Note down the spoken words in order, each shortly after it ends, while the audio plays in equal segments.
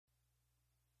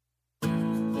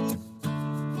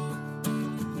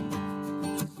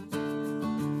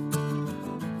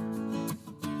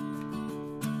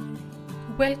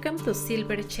Welcome to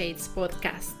Silver Shades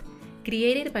podcast,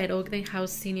 created by Ogden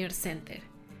House Senior Center.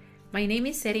 My name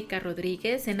is Erica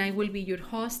Rodriguez and I will be your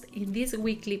host in this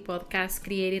weekly podcast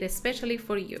created especially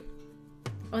for you.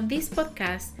 On this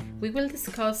podcast, we will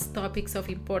discuss topics of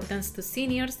importance to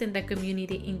seniors and the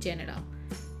community in general.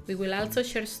 We will also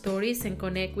share stories and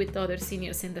connect with other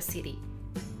seniors in the city.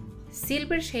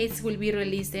 Silver Shades will be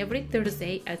released every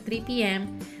Thursday at 3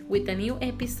 p.m. with a new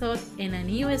episode and a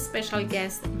new special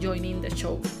guest joining the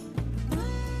show.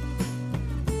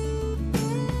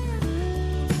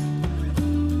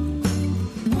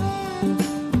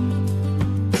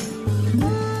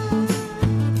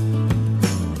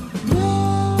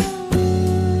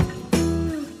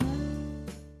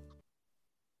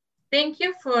 Thank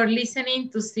you for listening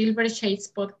to Silver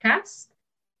Shades podcast.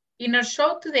 In our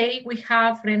show today, we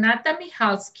have Renata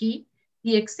Michalski,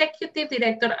 the Executive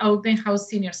Director of Ogden House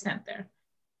Senior Center.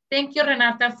 Thank you,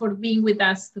 Renata, for being with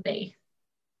us today.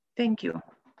 Thank you.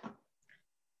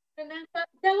 Renata,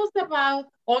 tell us about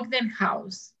Ogden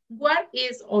House. What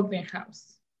is Ogden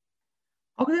House?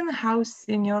 Ogden House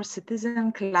Senior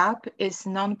Citizen Club is a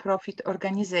non-profit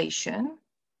organization.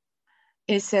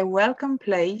 It's a welcome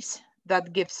place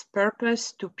that gives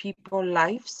purpose to people's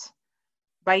lives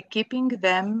by keeping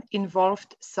them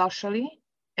involved socially,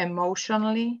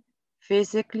 emotionally,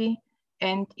 physically,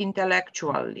 and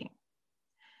intellectually.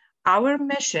 Our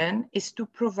mission is to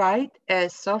provide a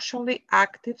socially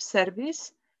active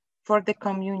service for the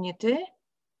community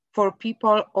for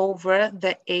people over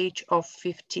the age of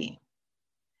 50.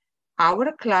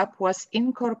 Our club was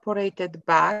incorporated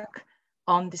back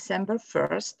on December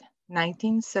 1st,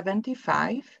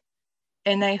 1975,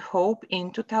 and I hope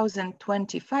in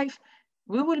 2025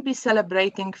 we will be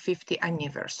celebrating 50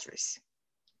 anniversaries.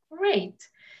 Great.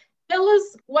 Tell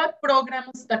us what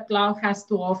programs the club has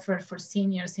to offer for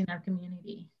seniors in our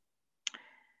community.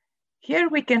 Here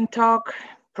we can talk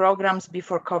programs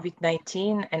before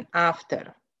COVID-19 and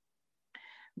after.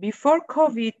 Before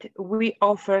COVID, we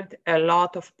offered a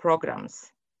lot of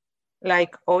programs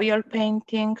like oil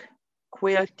painting,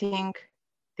 quilting,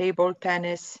 table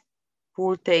tennis,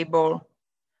 pool table,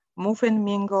 move and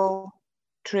mingle,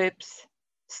 trips,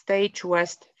 Stage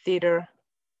West Theater,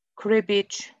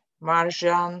 cribbage,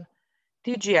 mahjong,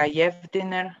 TGIF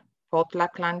dinner,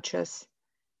 potluck lunches,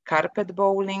 carpet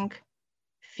bowling,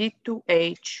 Fit to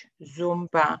Age,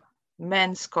 Zumba,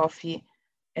 men's coffee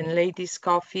and ladies'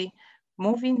 coffee,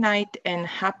 movie night and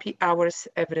happy hours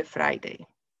every Friday.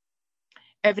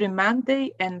 Every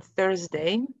Monday and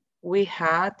Thursday, we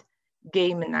had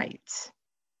game nights.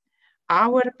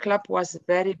 Our club was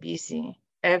very busy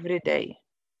every day,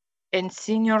 and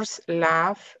seniors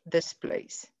love this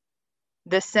place.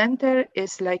 The center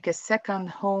is like a second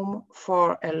home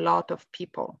for a lot of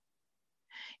people.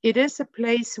 It is a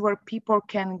place where people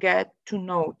can get to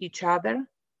know each other,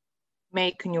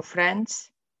 make new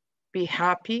friends, be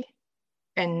happy,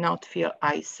 and not feel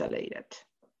isolated.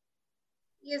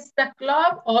 Is the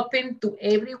club open to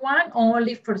everyone or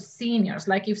only for seniors?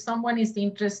 Like if someone is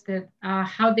interested,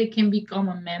 how they can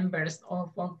become members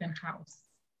of Ogden House?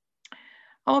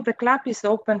 Oh, the club is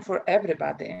open for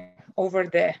everybody over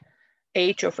the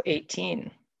age of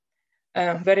 18.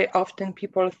 Very often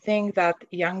people think that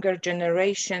younger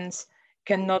generations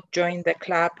cannot join the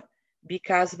club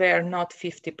because they are not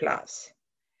 50 plus,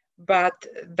 but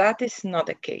that is not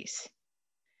the case.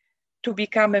 To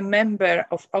become a member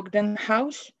of Ogden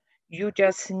House, you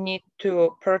just need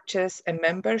to purchase a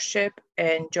membership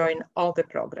and join all the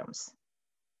programs.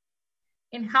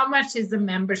 And how much is the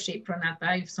membership,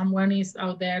 Renata? If someone is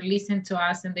out there listening to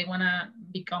us and they want to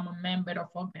become a member of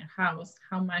Ogden House,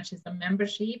 how much is the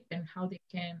membership and how they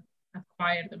can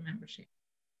acquire the membership?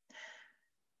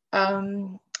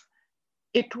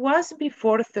 It was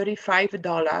before $35,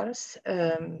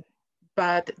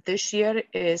 but this year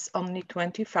is only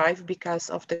 $25 because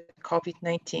of the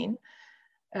COVID-19.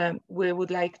 We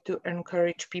would like to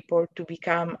encourage people to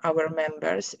become our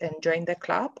members and join the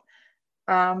club.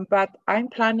 But I'm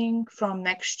planning from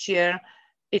next year,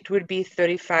 it will be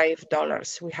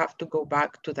 $35. We have to go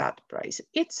back to that price.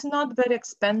 It's not very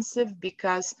expensive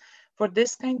because for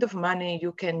this kind of money,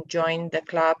 you can join the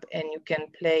club and you can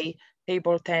play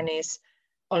table tennis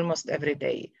almost every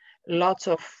day. Lots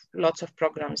of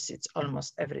programs, it's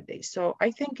almost every day. So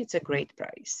I think it's a great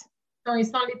price. So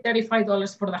it's only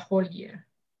 $35 for the whole year?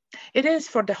 It is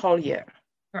for the whole year.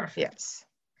 Perfect. Yes.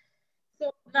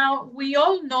 So now we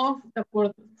all know that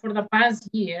for the past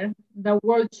year, the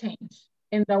world changed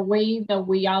and the way that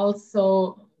we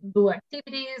also do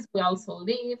activities, we also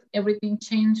live, everything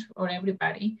changed for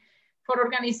everybody. For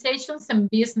organizations and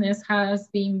business has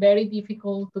been very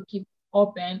difficult to keep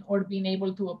open or being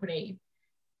able to operate.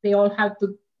 They all had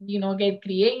to, get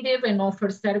creative and offer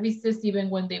services even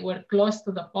when they were close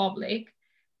to the public.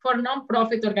 For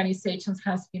nonprofit organizations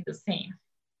has been the same.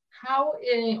 How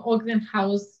Ogden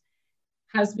House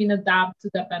has been adapted to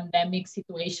the pandemic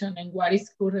situation and what is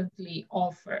currently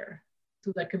offered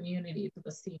to the community, to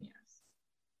the seniors?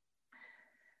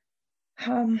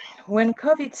 When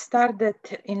COVID started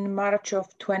in March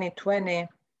of 2020,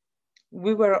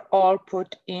 we were all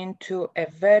put into a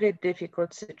very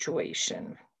difficult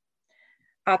situation.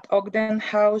 At Ogden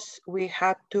House, we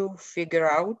had to figure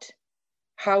out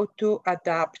how to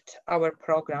adapt our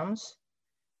programs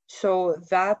so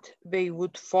that they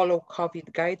would follow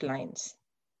COVID guidelines.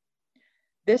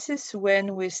 This is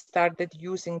when we started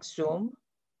using Zoom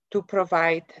to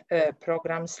provide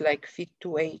programs like Fit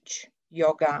to Age,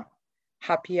 yoga,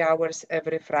 happy hours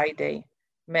every Friday,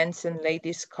 men's and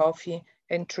ladies coffee,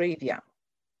 and trivia.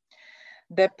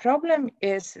 The problem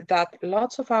is that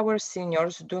lots of our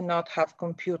seniors do not have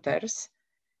computers,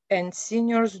 and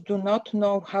seniors do not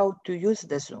know how to use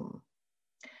the Zoom.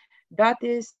 That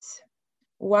is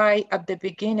why at the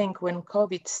beginning, when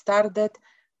COVID started,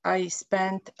 I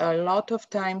spent a lot of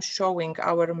time showing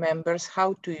our members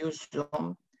how to use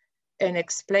Zoom and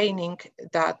explaining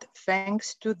that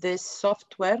thanks to this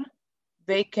software,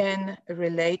 they can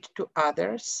relate to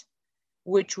others,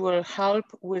 which will help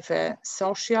with the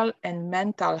social and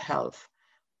mental health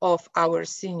of our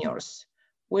seniors,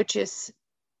 which is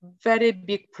a very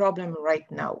big problem right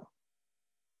now.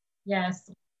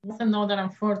 Yes, also know that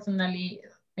unfortunately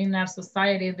in our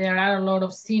society, there are a lot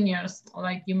of seniors,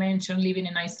 like you mentioned, living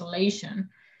in isolation.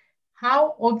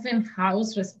 How Ogden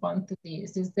House respond to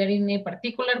this? Is there any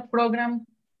particular program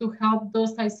to help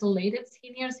those isolated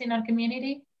seniors in our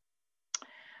community?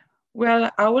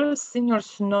 Well, our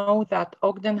seniors know that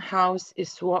Ogden House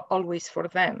is always for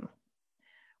them.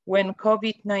 When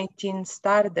COVID-19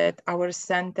 started, our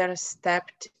center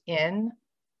stepped in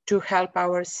to help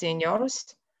our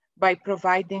seniors by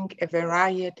providing a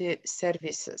variety of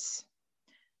services.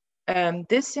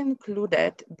 This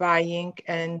included buying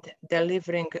and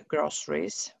delivering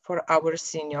groceries for our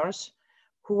seniors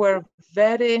who were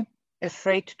very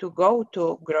afraid to go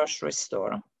to grocery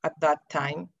store at that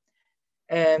time,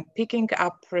 picking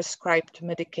up prescribed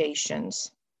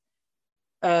medications.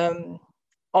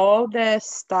 All the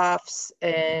staffs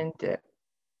and the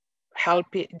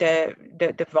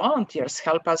volunteers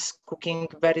help us cooking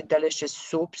very delicious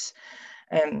soups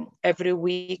every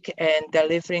week and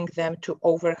delivering them to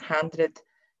over 100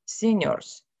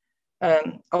 seniors.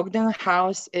 Ogden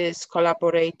House is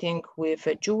collaborating with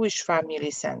a Jewish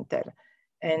Family Center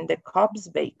and the Cobb's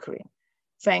Bakery.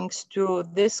 Thanks to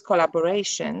these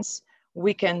collaborations,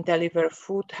 we can deliver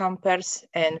food hampers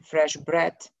and fresh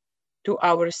bread to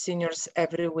our seniors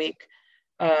every week.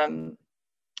 And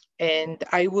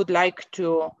I would like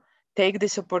to take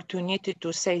this opportunity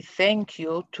to say thank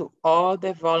you to all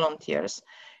the volunteers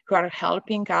who are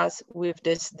helping us with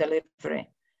this delivery,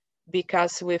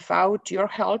 because without your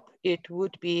help, it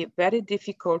would be very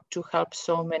difficult to help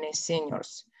so many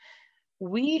seniors.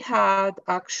 We had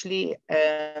actually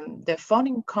the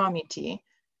phoning committee,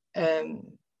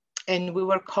 and we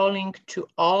were calling to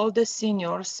all the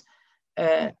seniors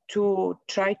to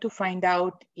try to find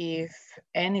out if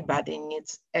anybody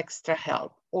needs extra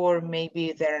help, or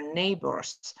maybe their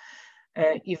neighbors,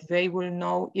 if they will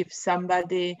know if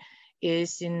somebody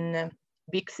is in a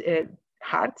big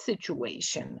hard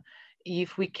situation,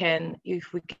 if we can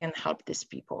help these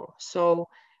people. So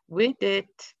we did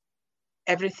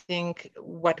everything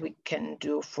what we can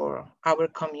do for our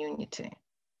community.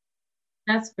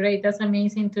 That's great. That's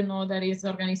amazing to know that it's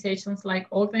organizations like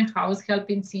Open House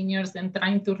helping seniors and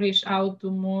trying to reach out to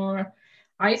more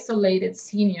isolated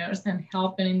seniors and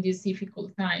helping in these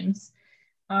difficult times.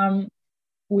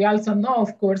 We also know,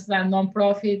 of course, that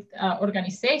nonprofit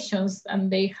organizations,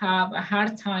 and they have a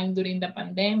hard time during the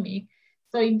pandemic.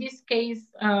 So in this case,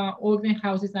 Open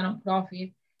House is a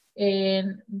nonprofit,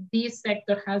 and this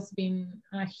sector has been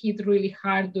hit really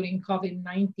hard during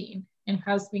COVID-19 and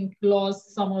has been closed.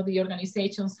 Some of the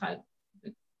organizations had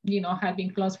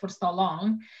been closed for so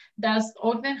long. Does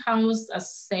Ogden House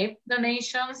accept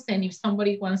donations? And if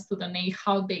somebody wants to donate,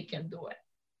 how they can do it?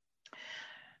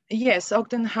 Yes,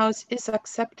 Ogden House is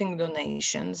accepting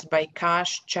donations by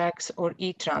cash, checks, or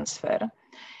e-transfer.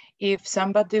 If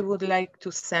somebody would like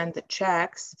to send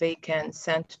checks, they can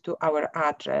send to our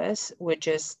address, which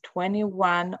is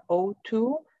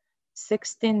 2102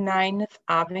 69th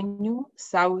Avenue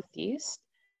Southeast,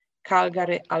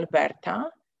 Calgary, Alberta,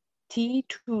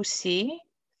 T2C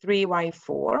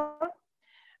 3Y4.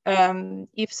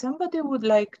 If somebody would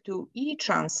like to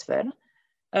e-transfer,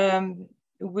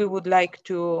 we would like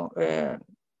to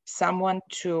someone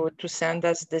to send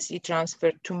us this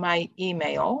e-transfer to my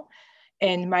email.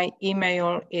 And my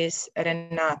email is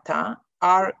Renata,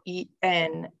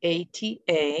 RENATA,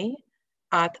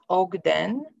 at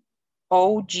Ogden,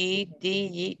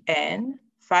 OGDEN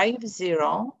 50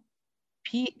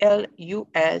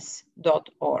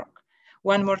 plus.org.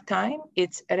 One more time,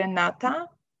 it's Renata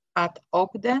at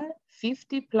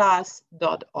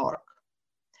Ogden50plus.org.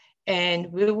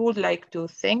 And we would like to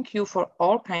thank you for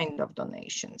all kinds of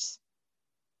donations.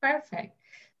 Perfect.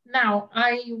 Now,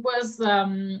 I was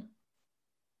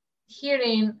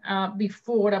hearing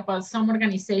before about some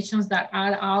organizations that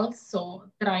are also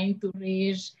trying to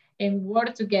reach and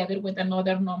work together with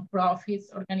another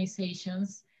nonprofits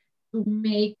organizations to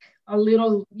make a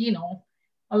little,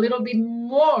 a little bit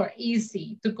more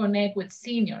easy to connect with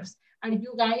seniors. Are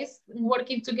you guys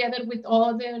working together with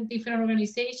all the different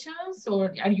organizations,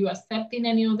 or are you accepting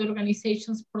any other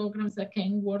organizations programs that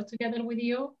can work together with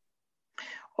you?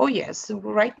 Oh yes,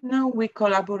 right now we're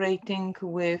collaborating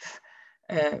with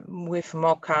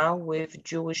MOCA, with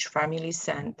Jewish Family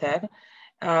Center.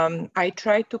 I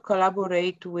try to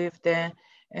collaborate with the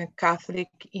Catholic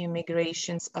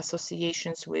Immigrations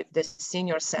Associations, with the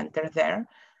Senior Center there.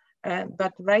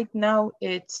 But right now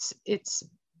it's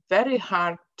very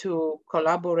hard to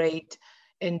collaborate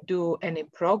and do any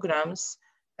programs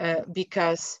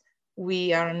because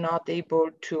we are not able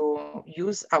to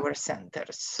use our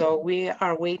centers. So we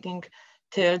are waiting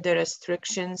till the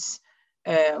restrictions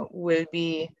will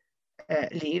be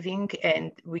leaving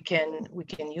and we can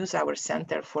use our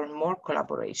center for more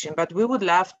collaboration. But we would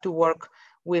love to work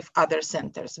with other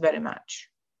centers very much.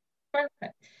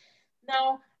 Perfect.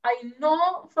 Now, I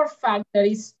know for a fact there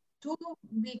is two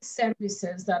big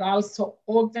services that also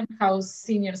Ogden House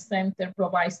Senior Center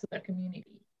provides to the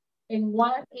community. And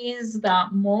one is the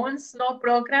Mow Snow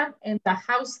program and the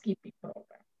housekeeping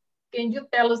program. Can you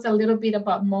tell us a little bit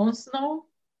about Mow Snow,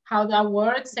 how that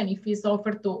works, and if it's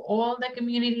offered to all the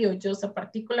community or just a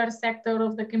particular sector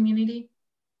of the community?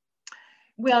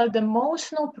 Well, the Mow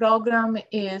Snow program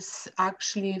is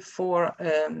actually for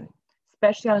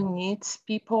special needs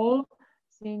people,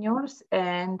 seniors,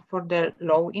 and for the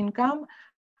low income,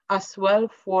 as well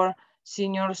for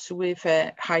seniors with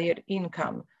a higher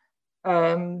income.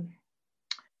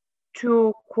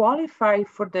 To qualify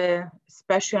for the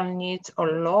special needs or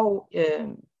low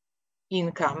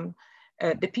income,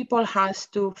 the people has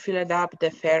to fill it up the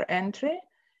fair entry,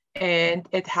 and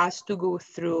it has to go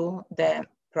through the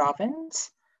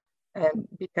province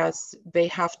because they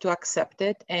have to accept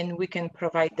it, and we can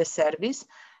provide the service.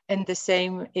 And the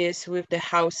same is with the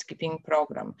housekeeping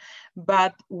program.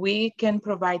 But we can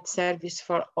provide service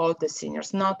for all the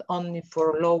seniors, not only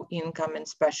for low income and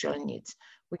special needs.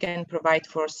 We can provide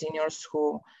for seniors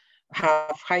who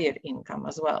have higher income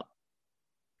as well.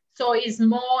 So is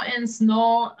Mow and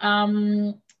Snow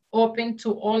open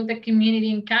to all the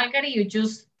community in Calgary? You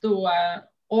just do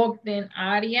Ogden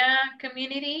area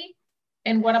community?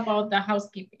 And what about the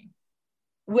housekeeping?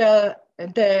 Well,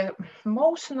 the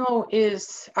Mow Snow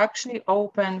is actually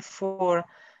open for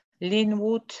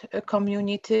Linwood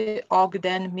community,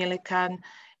 Ogden, Millican,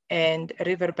 and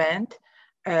Riverbend.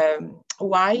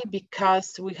 Why?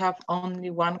 Because we have only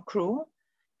one crew,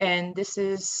 and this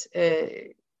is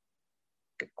a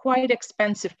quite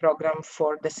expensive program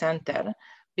for the center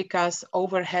because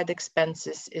overhead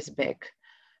expenses is big.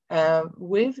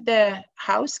 With the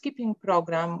housekeeping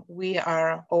program, we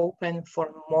are open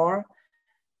for more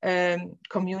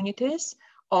communities.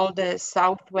 All the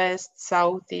Southwest,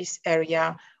 Southeast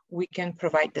area, we can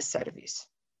provide the service.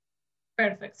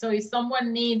 Perfect. So if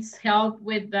someone needs help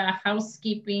with the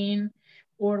housekeeping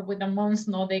or with the Mow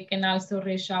Snow, they can also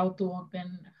reach out to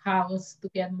Open House to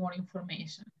get more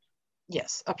information.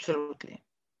 Yes, absolutely.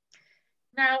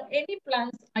 Now, any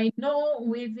plans? I know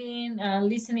we've been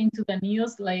listening to the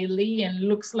news lately, and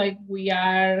looks like we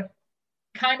are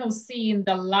kind of seeing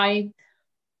the light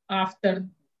after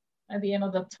at the end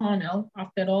of the tunnel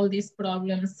after all these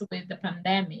problems with the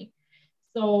pandemic.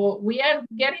 So we are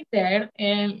getting there,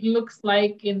 and it looks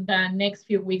like in the next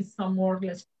few weeks, some more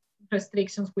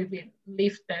restrictions will be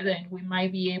lifted, and we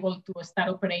might be able to start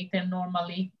operating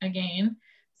normally again.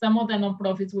 Some of the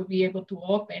nonprofits will be able to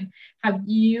open. Have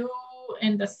you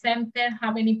and the center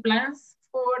have any plans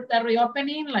for the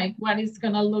reopening? Like what it's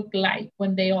gonna look like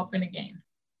when they open again?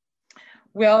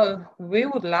 Well, we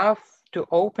would love to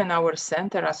open our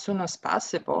center as soon as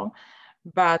possible,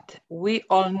 but we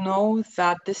all know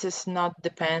that this is not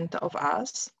depend of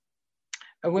us.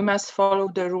 We must follow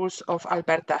the rules of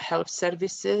Alberta Health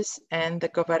Services and the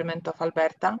government of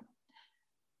Alberta.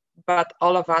 But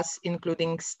all of us,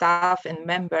 including staff and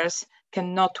members,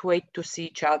 cannot wait to see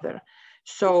each other.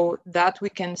 so that we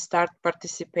can start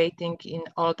participating in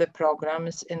all the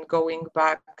programs and going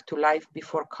back to life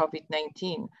before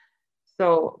COVID-19.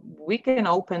 So we can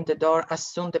open the door as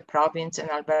soon the province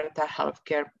and Alberta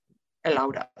healthcare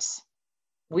allowed us.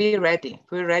 We're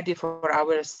ready for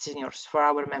our seniors, for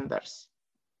our members.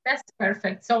 That's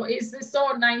perfect. So it's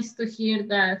so nice to hear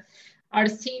that our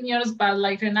seniors, but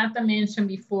like Renata mentioned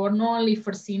before, not only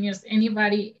for seniors,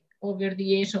 anybody over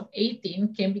the age of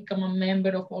 18 can become a member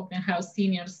of Ogden House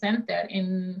Senior Center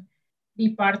and be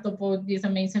part of all these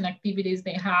amazing activities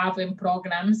they have and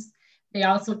programs. They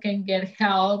also can get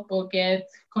help or get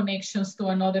connections to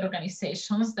another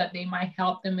organizations that they might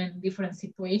help them in different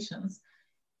situations.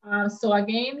 So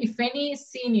again, if any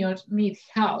seniors need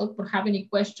help or have any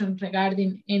questions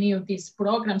regarding any of these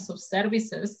programs or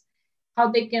services, how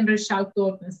they can reach out to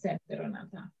Ogden Center,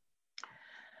 Renata?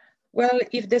 Well,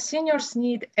 if the seniors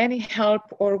need any help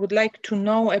or would like to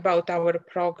know about our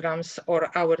programs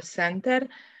or our center,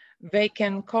 they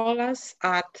can call us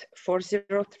at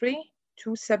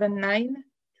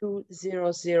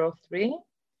 403-279-2003,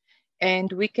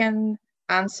 and we can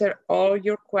answer all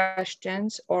your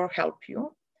questions or help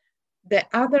you. The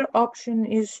other option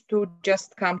is to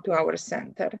just come to our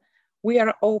center. We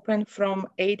are open from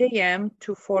 8 a.m.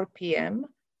 to 4 p.m.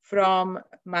 from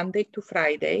Monday to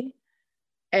Friday.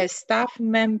 A staff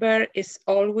member is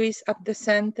always at the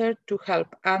center to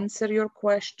help answer your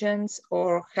questions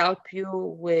or help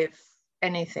you with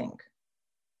anything.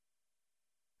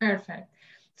 Perfect.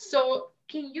 So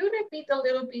can you repeat a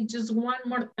little bit, just one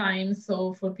more time,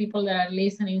 so for people that are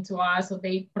listening to us, so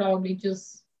they probably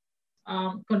just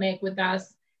connect with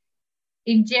us.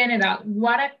 In general,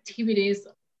 what activities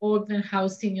Ogden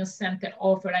House Senior Center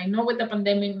offer? I know with the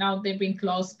pandemic now they've been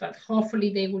closed, but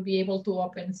hopefully they will be able to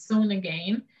open soon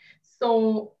again.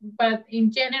 So, but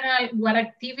in general, what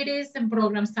activities and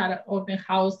programs are Ogden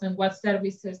House and what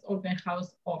services Ogden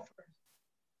House offers?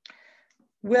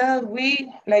 Well,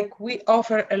 we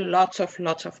offer lots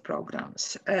of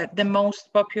programs. The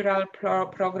most popular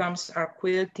programs are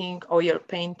quilting, oil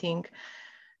painting,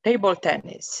 table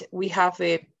tennis. We have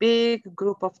a big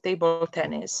group of table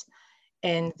tennis,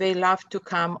 and they love to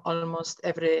come almost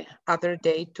every other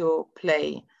day to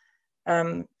play.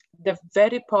 The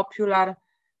very popular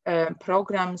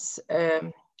programs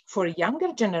for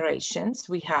younger generations,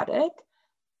 we had it.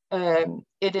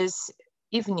 It is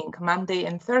evening, Monday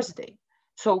and Thursday.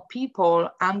 So people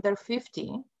under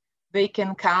 50, they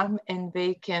can come and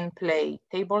they can play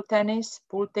table tennis,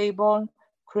 pool table,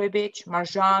 cribbage,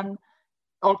 mahjong,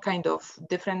 all kind of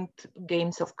different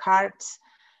games of cards,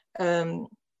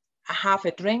 have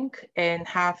a drink and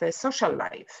have a social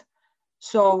life.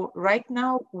 So right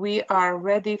now we are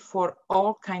ready for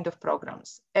all kind of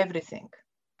programs, everything.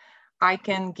 I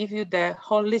can give you the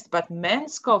whole list, but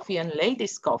men's coffee and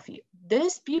ladies' coffee,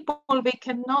 these people, they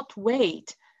cannot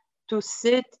wait to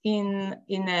sit in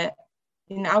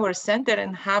our center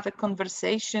and have a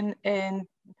conversation and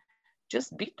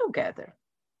just be together.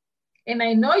 And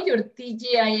I know your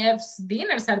TGIF's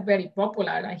dinners are very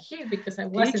popular, I hear, because I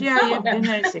wasn't TGIF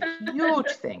dinner is a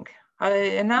huge thing.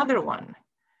 Another one.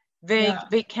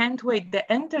 They can't wait.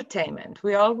 The entertainment.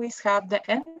 We always have the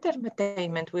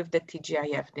entertainment with the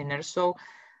TGIF dinner. So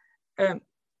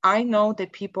I know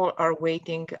that people are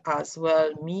waiting as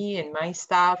well. Me and my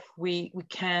staff, we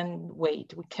can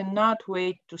wait. We cannot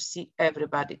wait to see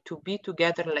everybody, to be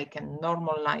together like a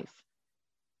normal life.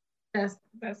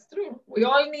 That's true. We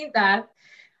all need that.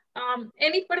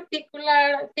 Any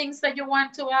particular things that you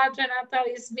want to add, Renata?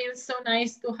 It's been so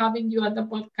nice to having you at the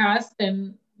podcast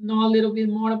and know a little bit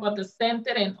more about the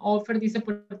center and offer this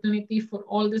opportunity for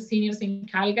all the seniors in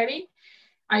Calgary.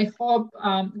 I hope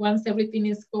once everything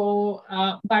is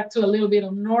back to a little bit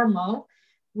of normal,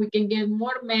 we can get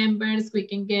more members, we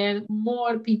can get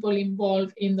more people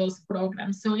involved in those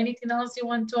programs. So anything else you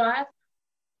want to add?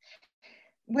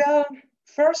 Well,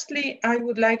 firstly, I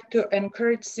would like to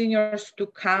encourage seniors to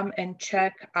come and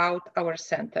check out our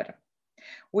center.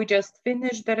 We just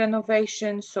finished the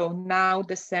renovation, so now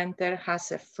the center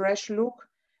has a fresh look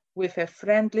with a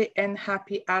friendly and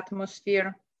happy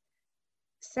atmosphere.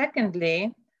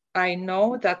 Secondly, I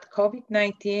know that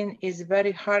COVID-19 is a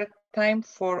very hard time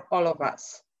for all of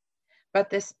us,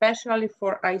 but especially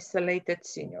for isolated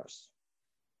seniors.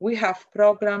 We have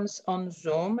programs on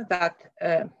Zoom that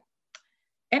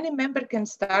any member can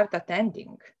start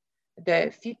attending.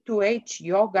 The Fit to Age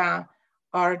yoga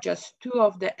are just two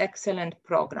of the excellent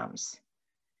programs.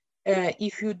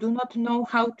 If you do not know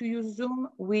how to use Zoom,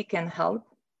 we can help.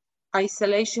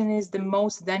 Isolation is the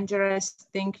most dangerous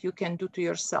thing you can do to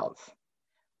yourself.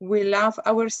 We love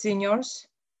our seniors.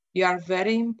 You are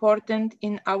very important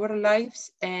in our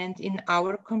lives and in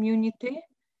our community.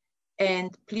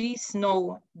 And please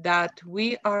know that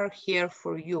we are here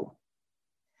for you.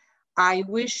 I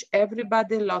wish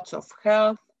everybody lots of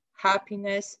health,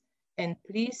 happiness, and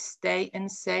please stay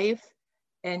and safe,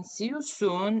 and see you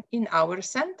soon in our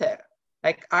center.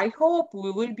 I hope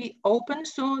we will be open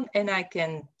soon and I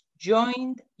can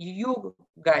join you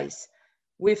guys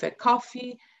with a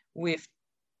coffee, with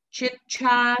chit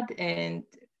chat, and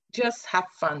just have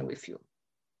fun with you.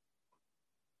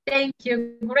 Thank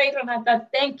you. Great, Renata.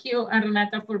 Thank you,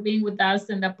 Renata, for being with us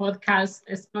in the podcast,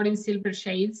 Exploring Silver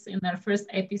Shades, in our first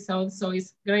episode. So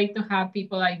it's great to have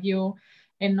people like you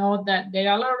and know that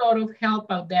there are a lot of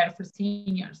help out there for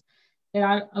seniors. There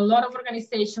are a lot of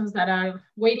organizations that are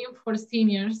waiting for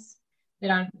seniors, that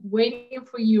are waiting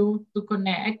for you to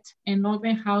connect, and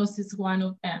Open House is one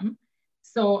of them.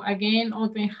 So again,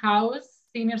 Open House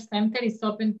Senior Center is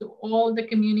open to all the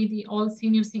community, all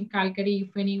seniors in Calgary.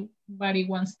 If anybody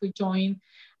wants to join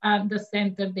the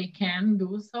center, they can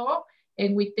do so.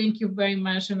 And we thank you very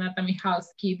much, Renata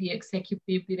Michalski, the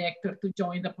Executive Director, to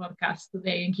join the podcast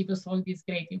today and give us all this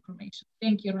great information.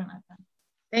 Thank you, Renata.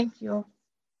 Thank you.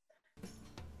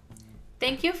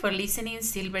 Thank you for listening to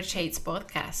Silver Shades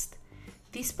Podcast.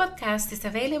 This podcast is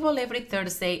available every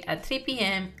Thursday at 3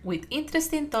 p.m. with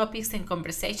interesting topics and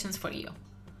conversations for you.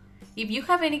 If you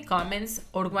have any comments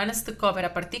or want us to cover a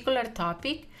particular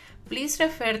topic, please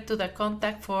refer to the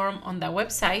contact form on the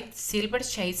website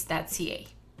silvershades.ca.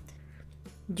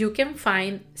 You can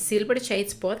find Silver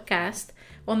Shades Podcast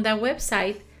on the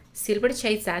website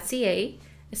silvershades.ca,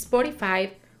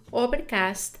 Spotify,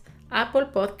 Overcast, Apple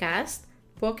Podcast,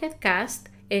 Pocket Cast,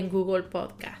 and Google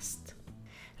Podcast.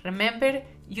 Remember,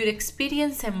 your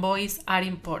experience and voice are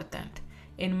important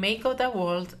and make of the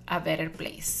world a better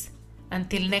place.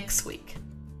 Until next week.